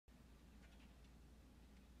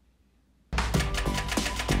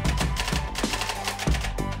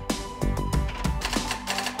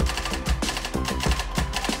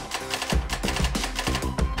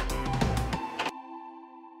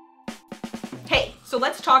So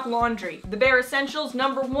let's talk laundry. The bare essentials: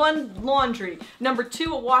 number 1, laundry. Number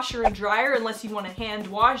 2, a washer and dryer, unless you want to hand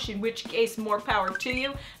wash, in which case more power to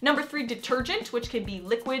you. Number 3, detergent, which can be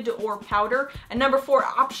liquid or powder. And number 4,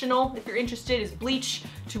 optional, if you're interested, is bleach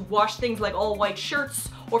to wash things like all white shirts,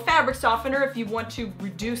 or fabric softener if you want to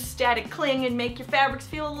reduce static cling and make your fabrics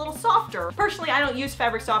feel a little softer. Personally, I don't use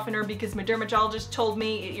fabric softener because my dermatologist told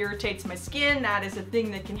me it irritates my skin. That is a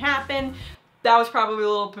thing that can happen. That was probably a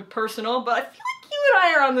little bit personal, but I feel like you and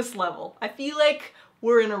I are on this level. I feel like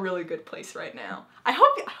we're in a really good place right now. I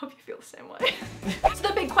hope you feel the same way. So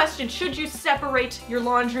the big question, should you separate your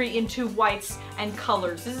laundry into whites and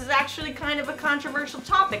colors? This is actually kind of a controversial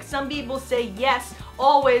topic. Some people say yes,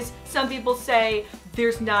 always. Some people say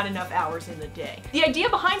there's not enough hours in the day. The idea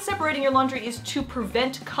behind separating your laundry is to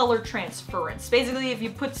prevent color transference. Basically, if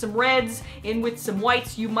you put some reds in with some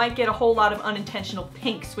whites, you might get a whole lot of unintentional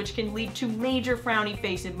pinks, which can lead to major frowny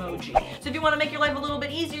face emoji. So if you want to make your life a little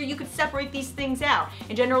bit easier, you could separate these things out.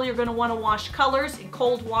 In general, you're going to want to wash colors in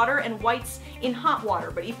cold water and whites in hot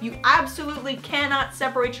water. But if you absolutely cannot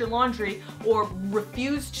separate your laundry, or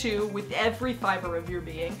refuse to with every fiber of your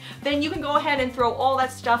being, then you can go ahead and throw all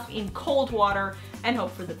that stuff in cold water and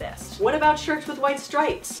hope for the best. What about shirts with white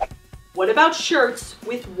stripes? What about shirts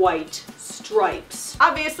with white stripes?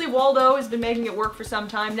 Obviously, Waldo has been making it work for some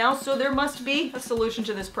time now, so there must be a solution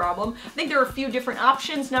to this problem. I think there are a few different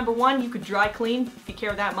options. Number 1, you could dry clean if you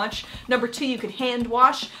care that much. Number 2, you could hand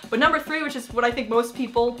wash. But number 3, which is what I think most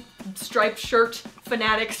people, striped shirt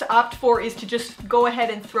fanatics, opt for, is to just go ahead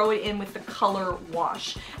and throw it in with the color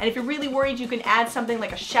wash. And if you're really worried, you can add something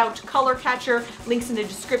like a Shout color catcher. Links in the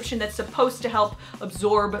description, that's supposed to help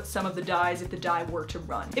absorb some of the dyes if the dye were to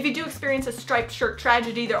run. If you do experience a striped shirt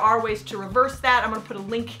tragedy, there are ways to reverse that. I'm gonna put a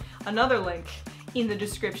link, another link, in the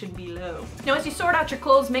description below. Now, as you sort out your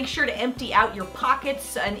clothes, make sure to empty out your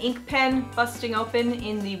pockets. An ink pen busting open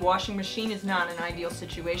in the washing machine is not an ideal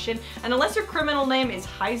situation. And unless your criminal name is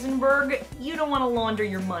Heisenberg, you don't want to launder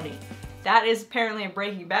your money. That is apparently a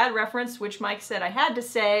Breaking Bad reference, which Mike said I had to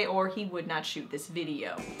say or he would not shoot this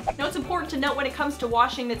video. Now, it's important to note when it comes to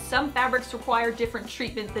washing that some fabrics require different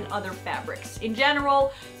treatment than other fabrics. In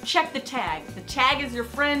general, check the tag. The tag is your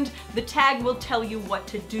friend. The tag will tell you what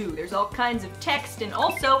to do. There's all kinds of text and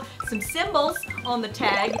also some symbols on the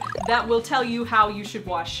tag that will tell you how you should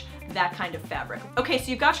wash that kind of fabric. Okay, so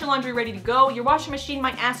you've got your laundry ready to go. Your washing machine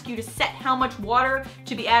might ask you to set how much water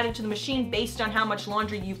to be added to the machine based on how much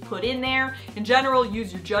laundry you've put in there. In general,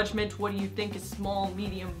 use your judgment. What do you think is small,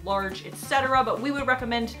 medium, large, etc. But we would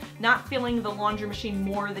recommend not filling the laundry machine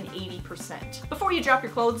more than 80%. Before you drop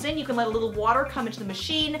your clothes in, you can let a little water come into the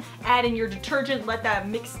machine, add in your detergent, let that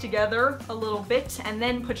mix together a little bit, and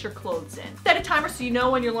then put your clothes in. Set a timer so you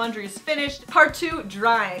know when your laundry is finished. Part 2,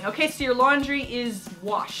 drying. Okay, so your laundry is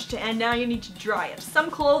washed, and now you need to dry it.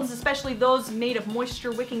 Some clothes, especially those made of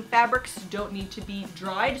moisture-wicking fabrics, don't need to be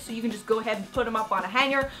dried, so you can just go ahead and put them up on a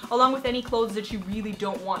hanger, along with any clothes that you really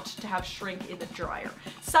don't want to have shrink in the dryer.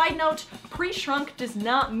 Side note, pre-shrunk does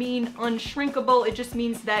not mean unshrinkable. It just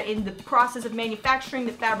means that in the process of manufacturing,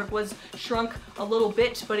 the fabric was shrunk a little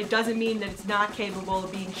bit, but it doesn't mean that it's not capable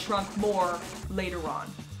of being shrunk more later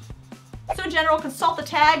on. So in general, consult the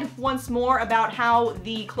tag once more about how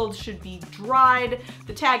the clothes should be dried.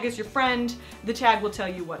 The tag is your friend. The tag will tell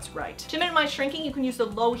you what's right. To minimize shrinking, you can use the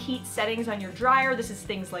low heat settings on your dryer. This is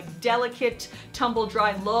things like delicate, tumble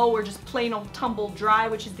dry low, or just plain old tumble dry,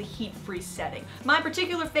 which is the heat-free setting. My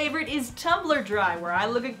particular favorite is tumbler dry, where I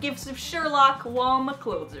look at gifs of Sherlock while my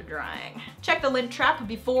clothes are drying. Check the lint trap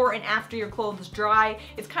before and after your clothes dry.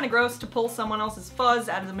 It's kind of gross to pull someone else's fuzz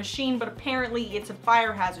out of the machine, but apparently it's a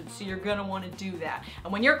fire hazard, so you're gonna want to do that.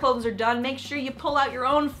 And when your clothes are done, make sure you pull out your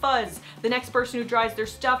own fuzz. The next person who dries their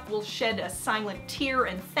stuff will shed a silent tear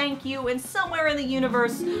and thank you, and somewhere in the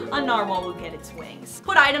universe, a narwhal will get its wings.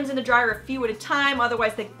 Put items in the dryer a few at a time,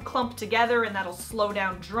 otherwise they clump together and that'll slow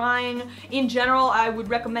down drying. In general, I would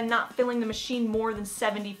recommend not filling the machine more than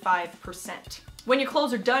 75%. When your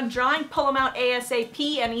clothes are done drying, pull them out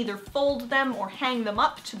ASAP and either fold them or hang them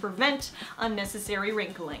up to prevent unnecessary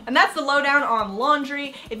wrinkling. And that's the lowdown on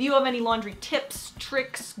laundry. If you have any laundry tips,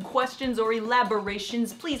 tricks, questions, or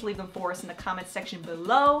elaborations, please leave them for us in the comments section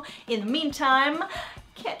below. In the meantime,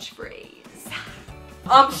 catchphrase.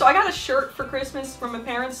 So I got a shirt for Christmas from my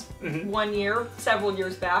parents one year, several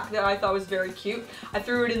years back, that I thought was very cute. I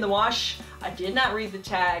threw it in the wash. I did not read the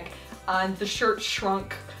tag, and the shirt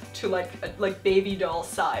shrunk to like baby doll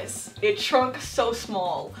size. It shrunk so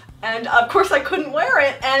small, and of course I couldn't wear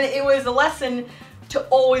it, and it was a lesson to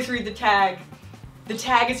always read the tag. The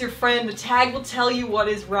tag is your friend. The tag will tell you what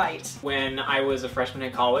is right. When I was a freshman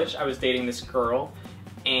in college, I was dating this girl,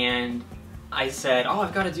 and I said, oh,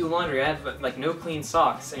 I've got to do laundry. I have like no clean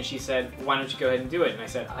socks. And she said, why don't you go ahead and do it? And I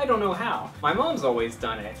said, I don't know how. My mom's always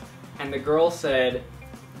done it. And the girl said,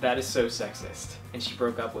 that is so sexist. And she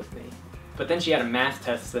broke up with me. But then she had a math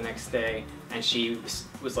test the next day and she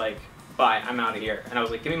was like, bye, I'm out of here. And I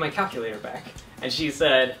was like, give me my calculator back. And she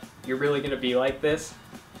said, you're really gonna be like this?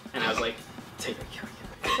 And I was like, take my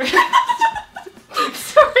calculator.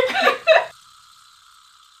 Sorry.